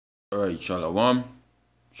Alright, Shalom.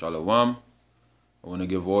 Shalom. I want to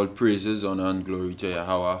give all praises, honor, and glory to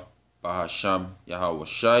Yahweh, Bahasham, Yahweh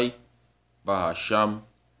Shai, Bahasham,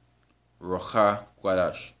 Rocha,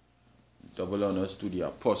 Kwadash. Double honors to the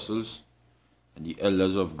apostles and the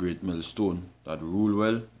elders of Great Millstone that rule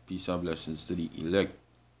well. Peace and blessings to the elect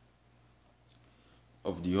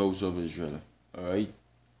of the house of Israel. Alright?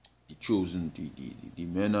 The chosen, the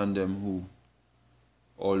men and them who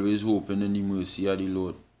always hoping in the mercy of the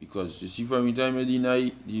Lord. Because you see, from the time you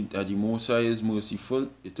deny that the Most High is merciful,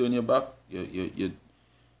 you turn your back, you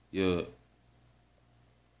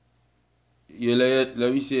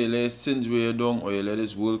let me say, let sins weigh you down, or you let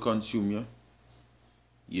this world consume you.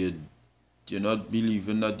 You're not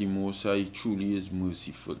believing that the Most High truly is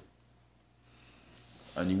merciful.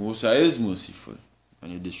 And the Most High is merciful.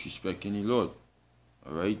 And you're disrespecting the Lord.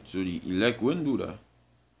 Alright? So the elect wouldn't do that.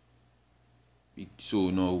 So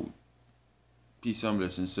now, peace and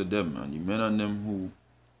blessings to them and the men and them who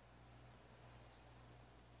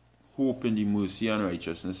hope in the mercy and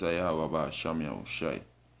righteousness of Yahweh Hashem Yahweh Shai.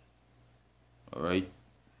 Alright?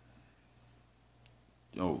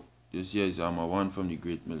 Now, this year is Armor 1 from the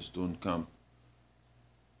Great Millstone Camp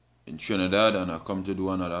in Trinidad, and I come to do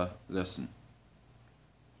another lesson.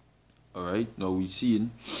 Alright? Now we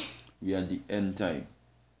are at the end time.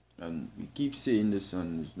 And we keep saying this,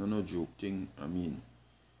 and it's not a joke thing. I mean,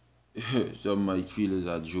 some might feel it's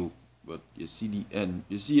a joke, but you see the end.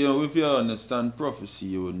 You see, if you understand prophecy,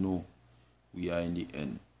 you will know we are in the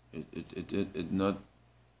end. It's not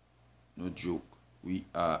no joke. We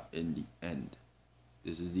are in the end.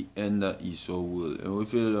 This is the end of Esau world. And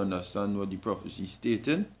if you understand what the prophecy is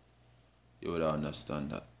stating, you will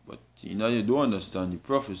understand that. But see, now you don't understand the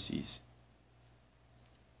prophecies.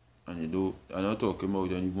 And I'm not talking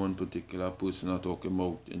about any one particular person, I'm talking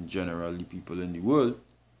about in general the people in the world.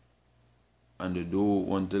 And they don't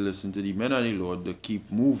want to listen to the men of the Lord. They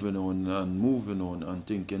keep moving on and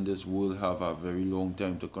thinking this world have a very long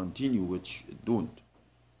time to continue, which it don't.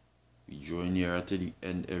 We draw nearer to the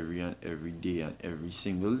end every day and every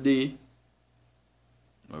single day.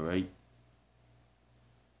 Alright?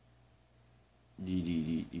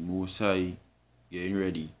 The Most High getting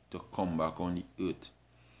ready to come back on the earth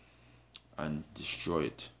and destroy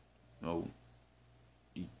it. Now,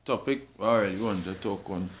 the topic I really want to talk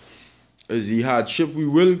on is the hardship we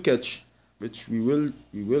will catch, which we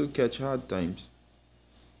will catch hard times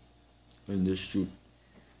in this truth,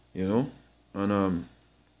 you know. And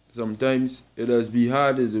sometimes it will be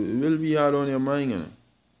hard on your mind,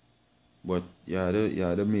 but you had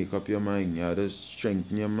to make up your mind, you had to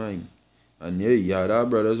strengthen your mind, and yeah, you had our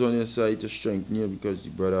brothers on your side to strengthen you, because the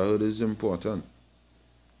brotherhood is important.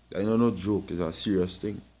 I know no joke, it's a serious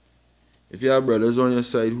thing. If you have brothers on your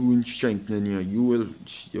side who will strengthen you, you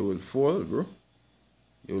will fall, bro.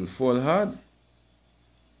 You will fall hard.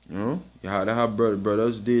 You know? You had to have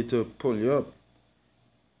brothers there to pull you up.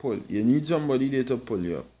 You need somebody there to pull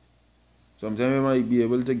you up. Sometimes you might be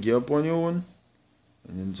able to get up on your own,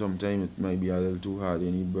 and then sometimes it might be a little too hard.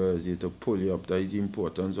 You need brothers there to pull you up. That is the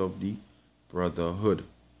importance of the brotherhood.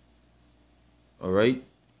 Alright?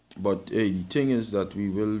 But hey, the thing is that we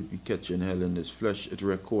will be catching hell in this flesh. It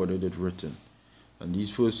recorded, it written. And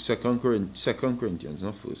these Second Corinthians,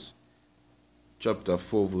 not first. Chapter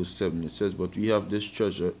 4, verse 7, it says, "But we have this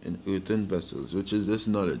treasure in earthen vessels," which is this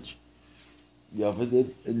knowledge. We have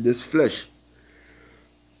it in this flesh.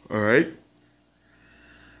 Alright?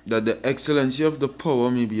 That the excellency of the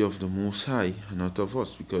power may be of the Most High, and not of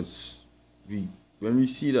us. Because when we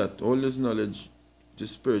see that all this knowledge,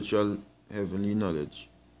 this spiritual, heavenly knowledge,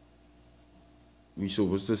 we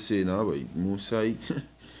supposed to say now, but Most High,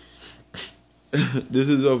 this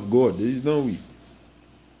is of God. This is not we.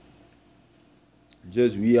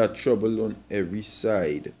 Just we are troubled on every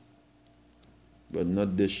side, but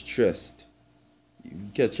not distressed. We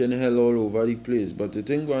catching hell all over the place, but the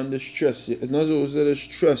thing going distress you. It's not supposed to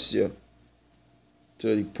distress you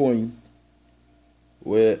to the point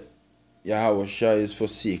where Yahweh Shai is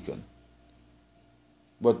forsaken.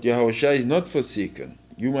 But Yahweh Shai is not forsaken.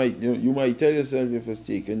 You might tell yourself you're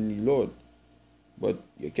forsaken the Lord, but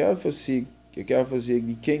you can't forsake the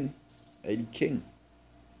King. The King.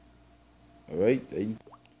 Alright?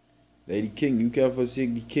 The King. You can't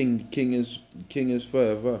forsake the King. The King is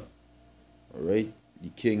forever. Alright? The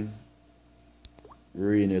King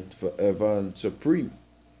reigneth forever and supreme.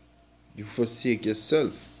 You forsake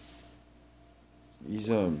yourself. He's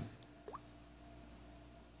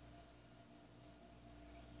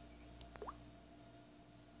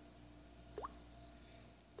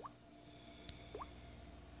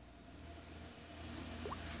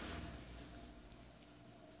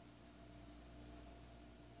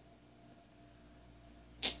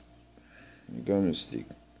got a mistake.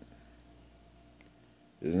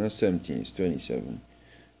 It's not 17, it's 27.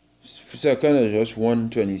 Second is just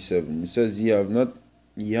 1:27. It says, ye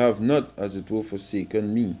have not, as it were,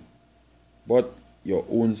 forsaken me, but your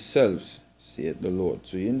own selves, saith the Lord.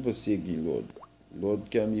 So you didn't forsake the Lord. The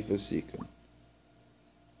Lord can be forsaken.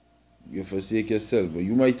 You forsake yourself, but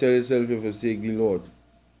you might tell yourself you forsake the Lord.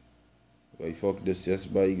 But fuck this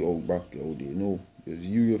just by out back out there. No, it's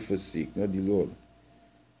you forsake, not the Lord.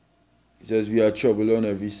 It says we are troubled on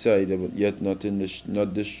every side, but yet not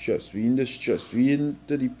distressed. We in distress. We in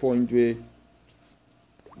to the point where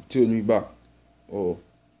turn me back. Oh.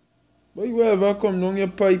 But whoever come down your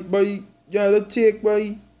pipe, boy, you have to take,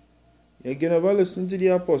 boy. You can never listen to the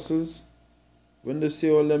apostles. When they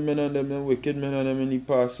say all them men and them wicked men and them in the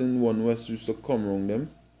past in one west used to come around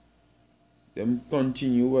them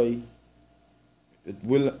continue, boy. It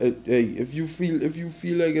will, hey, if you feel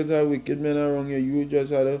like it's a wicked men around you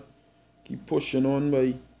just have to keep pushing on,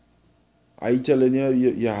 boy. I telling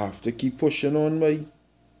you have to keep pushing on, boy.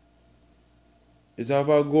 It's have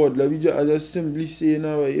a God. Let me just simply say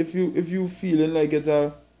now, boy. If you feeling like it's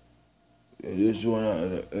a this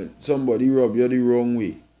one somebody rub you the wrong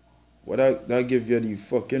way, what that give you the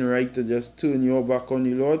fucking right to just turn your back on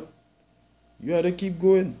the Lord? You have to keep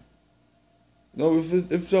going. Now,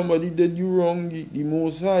 if somebody did you wrong, the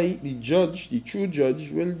Most High, the judge, the true judge,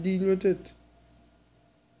 will deal with it.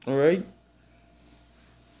 Alright?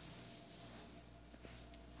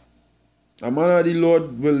 A man of the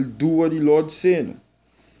Lord will do what the Lord saying.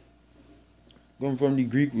 Come from the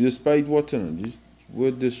Greek, despite what? This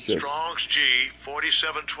word distress. Strong's G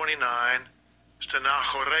 4729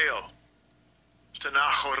 stenachoreo.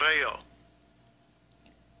 Stenachoreo.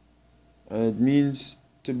 And it means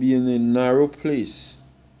to be in a narrow place,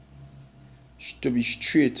 to be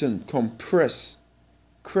straightened, compress,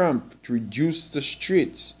 cramp, to reduce the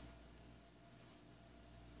straits,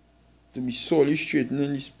 to be sorely straightened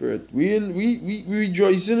in the spirit. We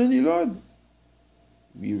rejoicing in the Lord.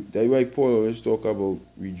 That's why Paul always talk about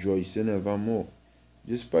rejoicing evermore.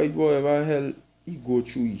 Despite whatever hell he go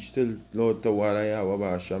through, he still, Lord, Tawaraya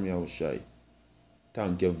Waba Hashem Yahushai.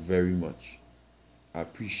 Thank you very much. I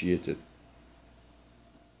appreciate it.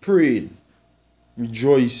 Praying,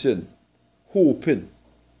 rejoicing, hoping.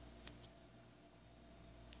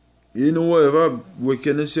 You know, whatever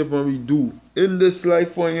wickedness when we do in this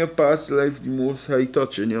life or in your past life, the Most High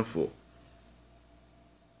touching you for.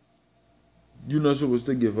 You're not supposed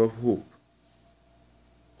to give up hope.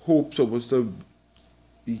 Hope supposed to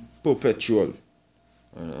be perpetual.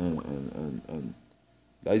 And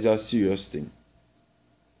that is a serious thing.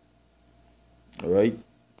 Alright?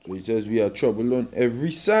 So it says we are troubled on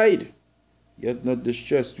every side, yet not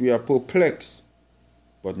distressed. We are perplexed,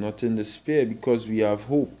 but not in despair, because we have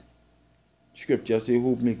hope. Scripture say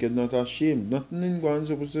hope make it not ashamed. Nothing in God is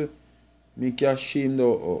supposed to make you ashamed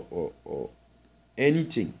or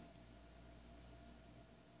anything.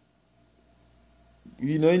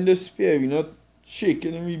 We're not in despair. We're not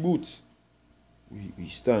shaking in our boots. We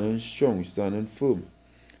standing strong. We standing firm.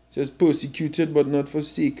 It says persecuted but not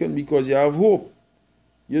forsaken, because you have hope.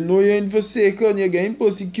 You know you ain't forsaken. You're getting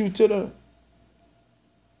persecuted,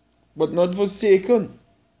 but not forsaken.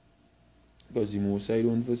 Because the Most High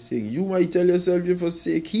don't forsake. You might tell yourself you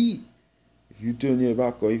forsake He. If you turn your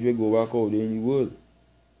back, or if you go back out there in the world,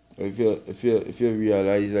 or if you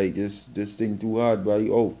realize like this thing too hard by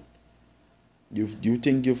out. You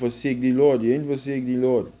think you forsake the Lord. You ain't forsake the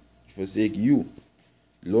Lord. He forsake you.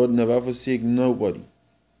 The Lord never forsake nobody.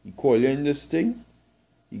 He call you in this thing,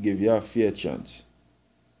 He give you a fair chance.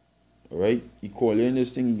 Alright? He call you in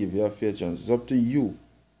this thing, He give you a fair chance. It's up to you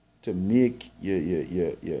to make your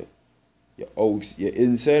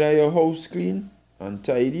inside of your house clean and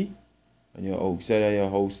tidy, and your outside of your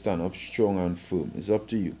house stand up strong and firm. It's up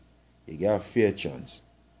to you. You get a fair chance.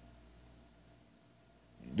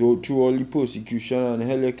 Though through all the persecution and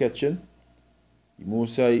hell you're catching, the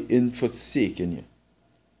Most High ain't forsaking you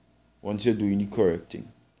once you're doing the correct thing.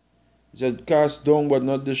 He said, cast down but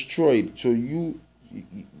not destroyed. So you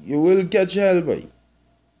will catch hell, boy.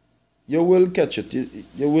 You will catch it.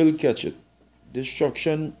 You will catch it.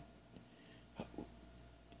 Destruction.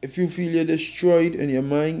 If you feel you're destroyed in your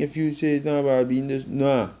mind, if you say, nah, but I've been this,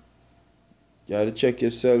 nah. You have to check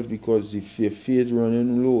yourself, because if your faith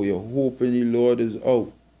running low, your hope in the Lord is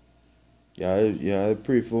out. You have to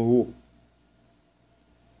pray for hope.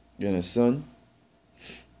 You understand?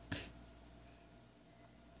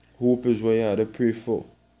 Hope is what you have to pray for.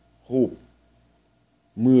 Hope.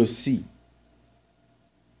 Mercy.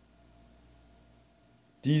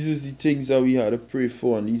 These are the things that we have to pray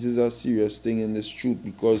for, and this is a serious thing in this truth,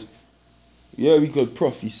 because Yeah, we could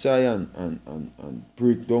prophesy and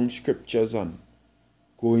break down scriptures and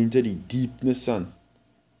go into the deepness and,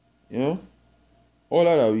 you know, all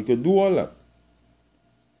of that. We could do all that.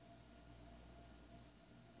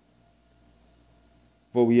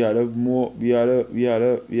 But we had to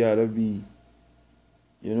be,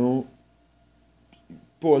 you know,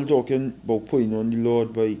 Paul talking about putting on the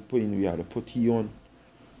Lord by putting, we had to put He on.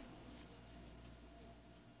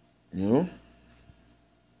 You know?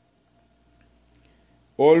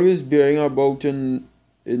 Always bearing about in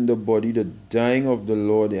the body the dying of the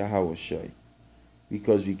Lord Yahushua,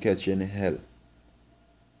 because we catch in hell.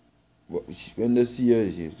 When they see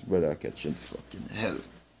us, it's brother catching fucking hell.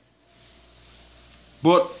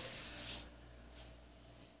 But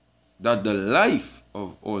that the life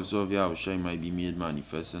of also of Yahushua might be made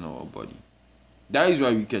manifest in our body. That is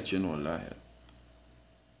why we catching all that hell.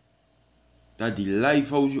 That the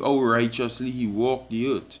life, how righteously He walked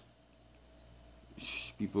the earth.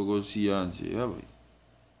 People go see her and say, yeah, boy,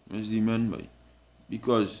 where's the man, boy?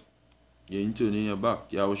 Because you ain't turning your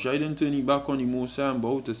back. Yahushua didn't turn your back on the Most High and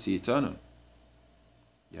bow to Satan.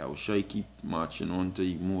 Yahushua keep marching on to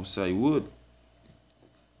the Most High word.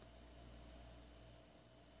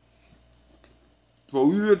 For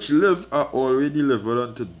we which live are already delivered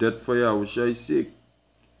unto death for Yahushua's sake.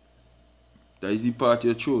 That is the part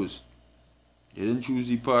you chose. You didn't choose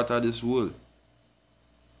the part of this world.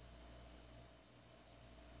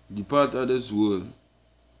 The part of this world,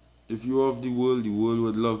 if you are of the world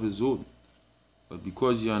would love His own. But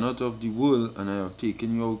because you are not of the world, and I have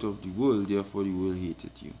taken you out of the world, therefore the world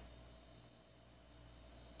hated you.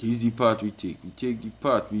 This is the part we take. We take the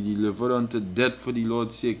part we deliver unto death for the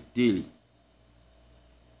Lord's sake daily.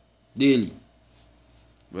 Daily.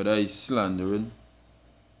 Whether it's slandering,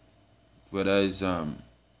 whether it's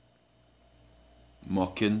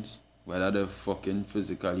mockings, whether they're fucking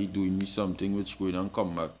physically doing me something which going and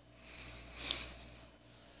come back.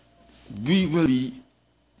 We will be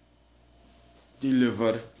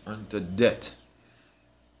delivered unto death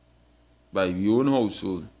by your own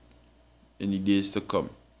household in the days to come.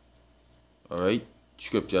 Alright?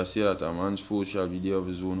 Scripture says that a man's foe shall be there of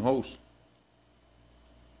his own house.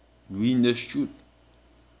 We in this truth.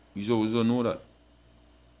 We always don't know that.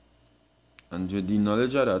 And with the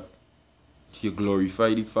knowledge of that, you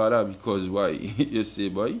glorify the Father, because why? You say,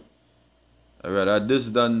 boy, I rather this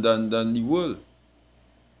than the world.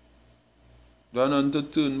 Don't want to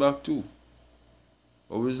turn back to.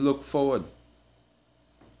 Always look forward.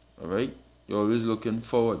 Alright? You're always looking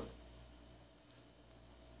forward.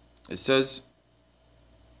 It says,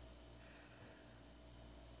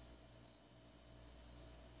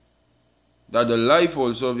 that the life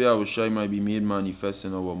also of Yahushua might be made manifest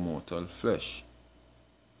in our mortal flesh.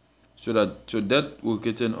 So that to death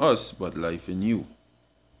worketh in us, but life in you.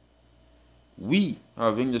 We,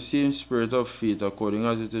 having the same spirit of faith, according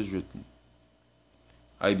as it is written,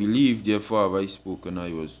 I believe, therefore have I spoken.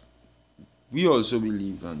 We also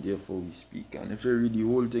believe, and therefore we speak. And if you read the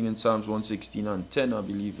whole thing in Psalms 116 and 10, I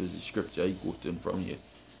believe is the scripture I quoted from here.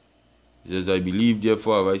 It says, I believe,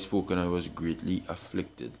 therefore have I spoken. I was greatly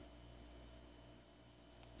afflicted.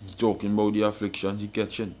 He's talking about the afflictions he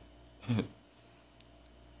catching.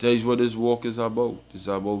 That is what this walk is about. It's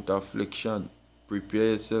about affliction.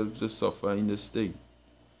 Prepare yourself to suffer in this thing.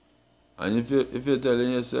 And if you're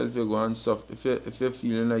telling yourself you're going to suffer, if you're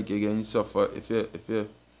feeling like you're going to suffer,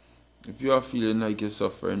 if you are feeling like you're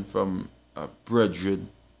suffering from a brethren,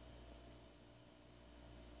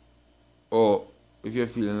 or if you're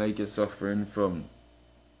feeling like you're suffering from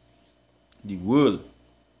the world,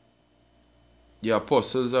 the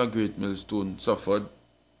apostles are great millstone suffered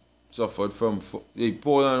from,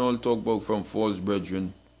 Paul and all talk about from false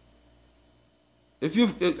brethren. I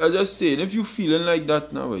just saying, if you feeling like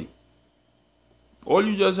that now, right, all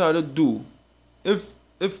you just have to do,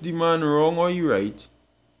 if the man wrong or he right,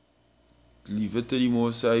 leave it to the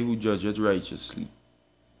Most High who judgeth righteously.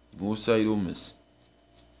 The Most High don't miss.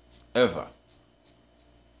 Ever.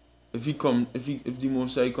 If the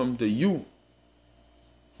Most High come to you,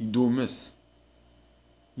 He don't miss.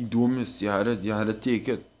 He don't miss. You had to take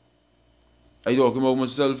it. I talking about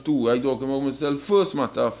myself too. I talking about myself first,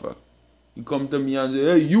 matter of fact. He come to me and say,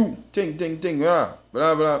 hey, you, think, blah,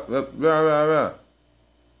 blah, blah, blah, blah, blah.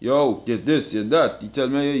 Yo, get this, get that. He tell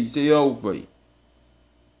me, he say, yo, boy.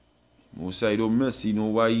 Most I don't miss. He know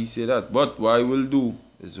why he say that. But what I will do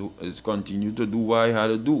is continue to do what I had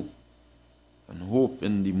to do. And hope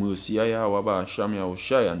in the mercy I have about Hashem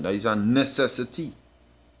Yahushua. And that is a necessity.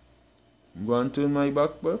 I'm going to turn my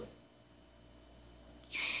back, bro.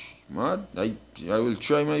 Mad. I will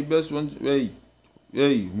try my best once. Hey,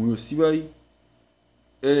 mercy, boy.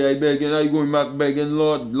 Hey, I begging, I going back begging,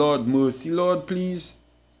 Lord, Lord, mercy, Lord, please.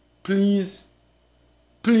 Please.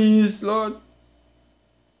 Please, Lord.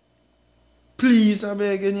 Please, I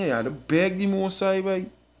begging you. I had to beg the Most High, boy.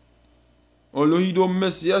 Although he don't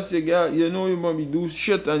mess you, say, God, you know you mommy do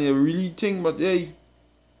shit and you really think, but hey,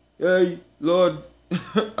 Lord,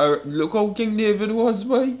 look how King David was,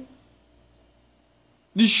 boy.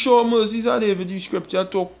 The sure mercies of David, the scripture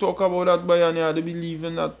talk about that, boy, and you had to believe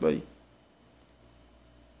in that, boy.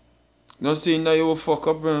 Not saying that you will fuck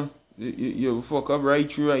up, man. You will fuck up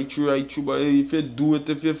right through, but hey, if you do it,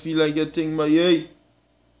 if you feel like you think, but hey,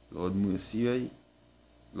 Lord mercy, hey.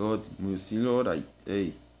 Lord mercy, Lord,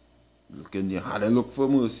 hey. You had to look for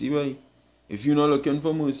mercy, boy. If you're not looking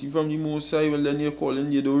for mercy from the Most High, well then you're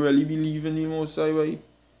calling, you don't really believe in the Most High, boy.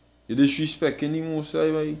 You're disrespecting the Most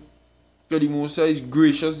High, boy. Because the Most High is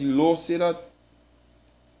gracious, the Lord say that.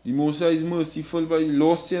 The Most High is merciful, boy. The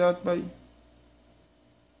Lord say that, boy.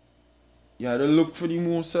 You had to look for the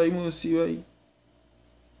Most High mercy, boy.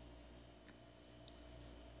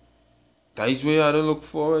 That is what you had to look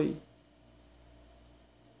for, boy.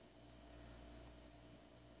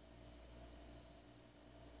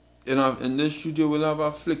 In this truth, you will have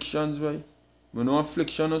afflictions, boy. But no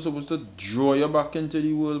affliction is supposed to draw you back into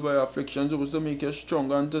the world, boy. Affliction is supposed to make you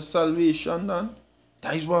stronger into salvation, man.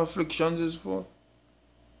 That is what afflictions is for.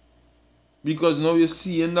 Because now you're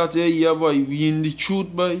seeing that here, boy. We in the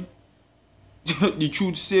truth, boy. The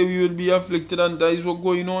truth say we will be afflicted, and that is what's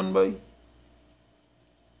going on, boy.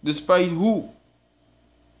 Despite who?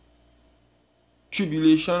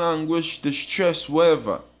 Tribulation, anguish, distress,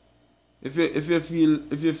 whatever. If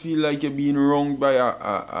you feel like you're being wronged by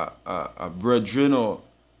a brethren or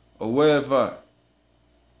whatever,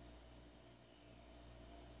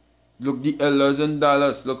 look the elders in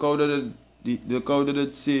Dallas. Look how did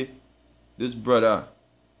it say this brother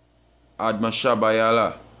Adma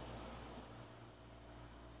Shabayala.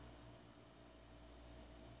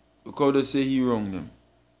 Look how they say he wronged them.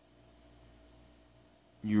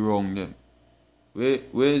 You wronged them.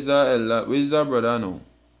 Where's that elder? Where's that brother now?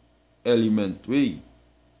 Element, the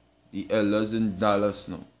elders in Dallas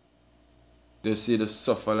now. They say they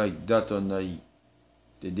suffer like that under heat.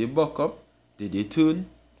 Did they buck up? Did they turn?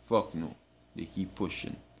 Fuck no. They keep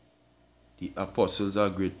pushing. The apostles are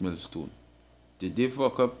great millstone. Did they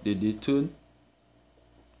fuck up? Did they turn?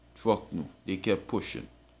 Fuck no. They kept pushing.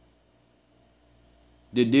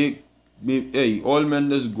 Did they, hey, all men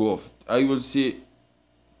just go off. I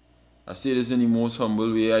say this in the most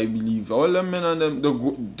humble way. I believe all them men and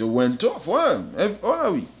them, they went off. All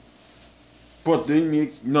of we. But they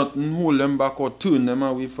make nothing hold them back or turn them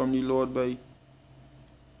away from the Lord, boy.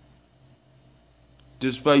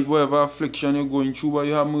 Despite whatever affliction you're going through, but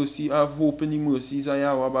you have mercy, have hope in the mercies of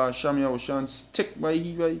Yahweh, Hashem, Yahweh, and stick by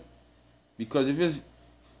He, boy. Because if it's,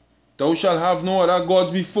 thou shalt have no other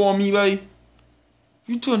gods before me, boy. If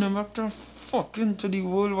you turn them back to fucking to the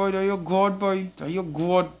world, boy, they're your God, boy. They're your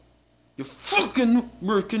God. You're fucking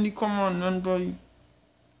breaking the commandment, boy.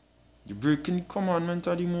 You're breaking the commandment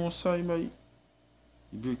of the Most High, boy.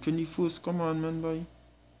 You're breaking the first commandment, boy.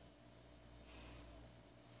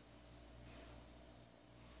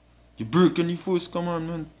 You're breaking the first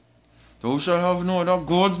commandment. Thou shalt have no other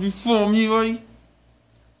gods before me, boy.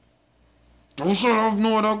 Thou shalt have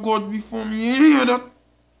no other gods before me. You hear that?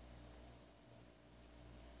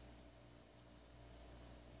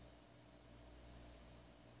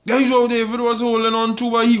 That is how David was holding on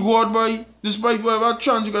to by he God, by despite whatever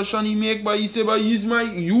transgression he make, by he say, by use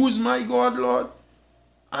my God, Lord.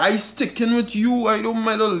 I sticking with you, I don't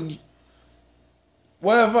meddle.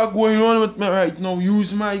 Whatever going on with me right now,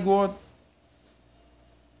 use my God.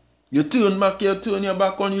 You turn your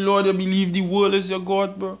back on the Lord, you believe the world is your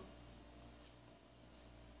God, bro.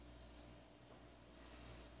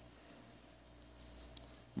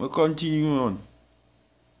 We'll continue on.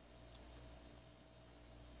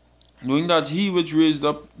 Knowing that he which raised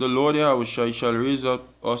up the Lord Yahushua shall raise up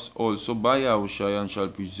us also by Yahushua and shall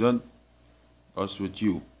present us with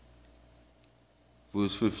you.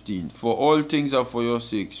 Verse 15. For all things are for your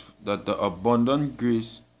sakes, that the abundant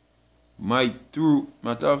grace might through,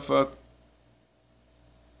 matter of fact,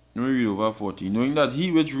 let me read over 14. Knowing that he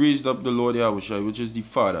which raised up the Lord Yahushua, which is the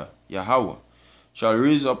Father, Yahweh, shall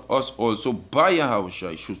raise up us also by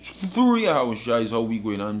Yahushua. So through Yahushua is how we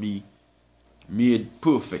going to be made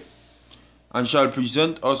perfect. And shall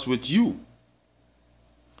present us with you.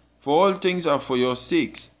 For all things are for your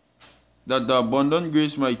sakes, that the abundant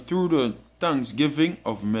grace might through the thanksgiving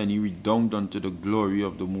of many redound unto the glory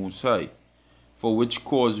of the Most High. For which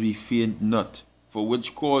cause we faint not. For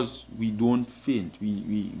which cause we don't faint.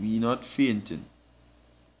 We not fainting.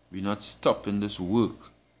 We not stopping this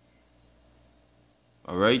work.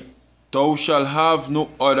 Alright? Thou shalt have no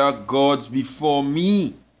other gods before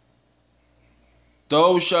me.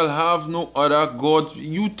 Thou shalt have no other gods.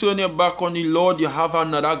 You turn your back on the Lord, you have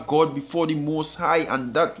another God before the Most High,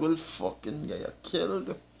 and that will fucking get you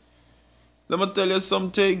killed. Let me tell you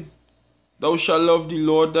something. Thou shalt love the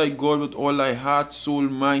Lord thy God with all thy heart, soul,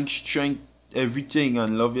 mind, strength, everything,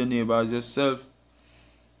 and love your neighbor as yourself.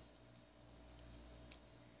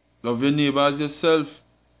 Love your neighbor as yourself.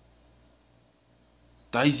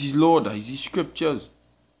 That is his law, that is his scriptures.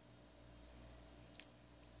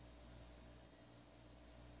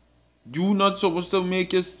 You not supposed to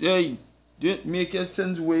make your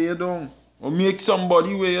sins weigh you down, or make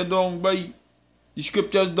somebody weigh you down. By the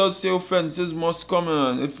scriptures does say offenses must come.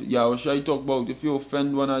 And if what should I talk about? If you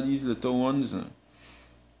offend one of these little ones,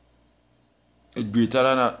 it's greater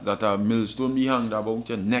than that a millstone be hanged about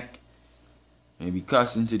your neck and be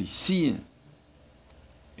cast into the sea.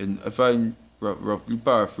 And if I roughly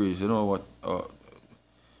paraphrase, you know what?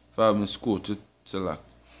 If I misquote it, it's like.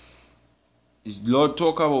 Is Lord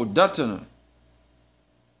talk about that, you know?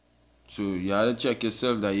 So you have to check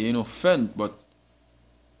yourself that you ain't offended. But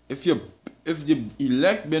if the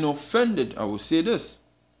elect been offended, I will say this.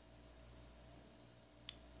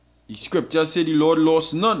 The scripture say the Lord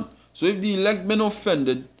lost none. So if the elect been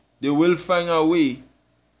offended, they will find a way,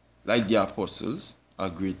 like the apostles, a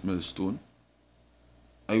great millstone.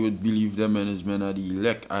 I would believe them and as men are the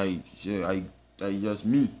elect. I just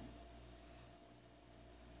me.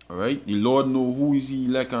 Alright? The Lord know who is the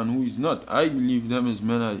elect and who is not. I believe them as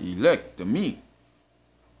men are the elect to me.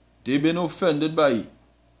 They've been offended by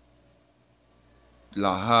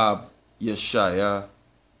Lahab, Yeshaya,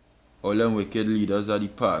 all them wicked leaders of the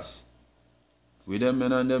past. With them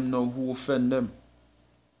men and them know who offend them.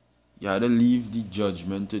 You had to leave the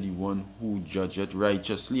judgment to the one who judgeth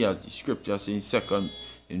righteously, as the scripture says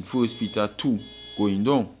in 1 Peter 2 going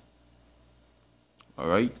down.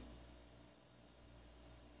 Alright?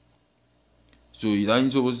 So you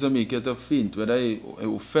ain't supposed to make it a feint, whether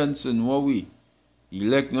an offense in what way. The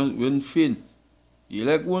elect won't faint. The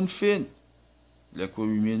elect won't faint. The elect will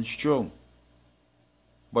remain strong.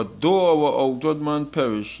 But though our outward man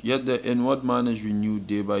perish, yet the inward man is renewed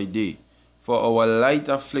day by day. For our light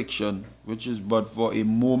affliction, which is but for a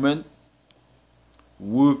moment,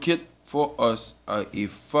 worketh for us a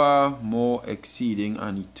far more exceeding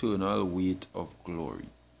and eternal weight of glory.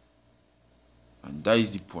 And that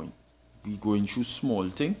is the point. We going through small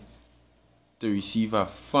thing to receive a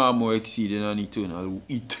far more exceeding and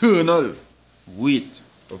eternal weight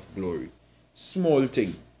of glory. Small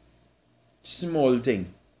thing. Small thing.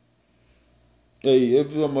 Hey,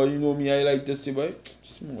 if somebody know me, I like to say, boy,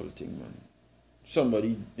 small thing, man.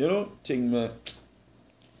 Somebody, thing, man.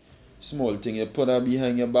 Small thing. You put that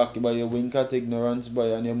behind your back by your wink at ignorance,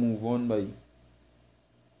 boy, and you move on, boy.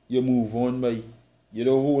 You move on, boy. You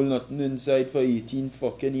don't hold nothing inside for 18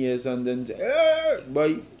 fucking years and then say,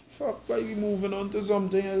 boy, fuck, boy, we moving on to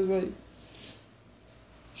something else, boy.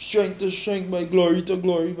 Strength to strength, boy, glory to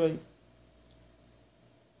glory, boy.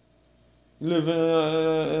 Living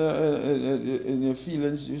in your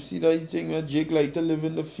feelings. You see that thing that Jake like to live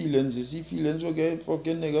in the feelings. You see feelings will get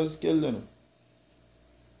fucking niggas killed, you know.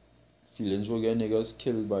 Feelings will get niggas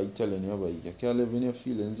killed by telling you, boy. You can't live in your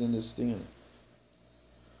feelings in this thing, you know.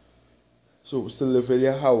 So still live in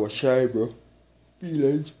your house, shy, bro.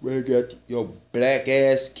 Feelings will get your black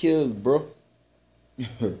ass killed, bro.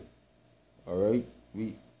 Alright?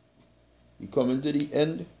 We coming to the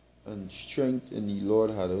end, and strength in the Lord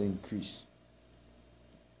had to increase.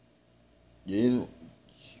 You're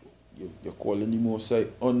calling the Most High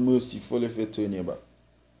unmerciful if you turn your back.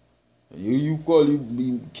 You call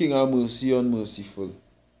him King of Mercy unmerciful.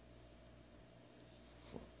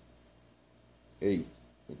 Hey,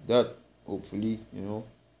 with that, hopefully,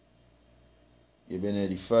 you've been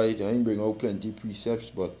edified. I ain't bring out plenty precepts,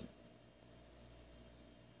 but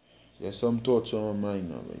there's some thoughts on my mind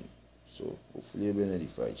now, man. So hopefully you've been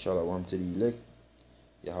edified. Shalom to the elect.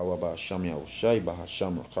 Yahweh Ba'asham Yahushai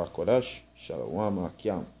Bahasham Rakakodash. Shalom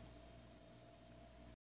Akyam.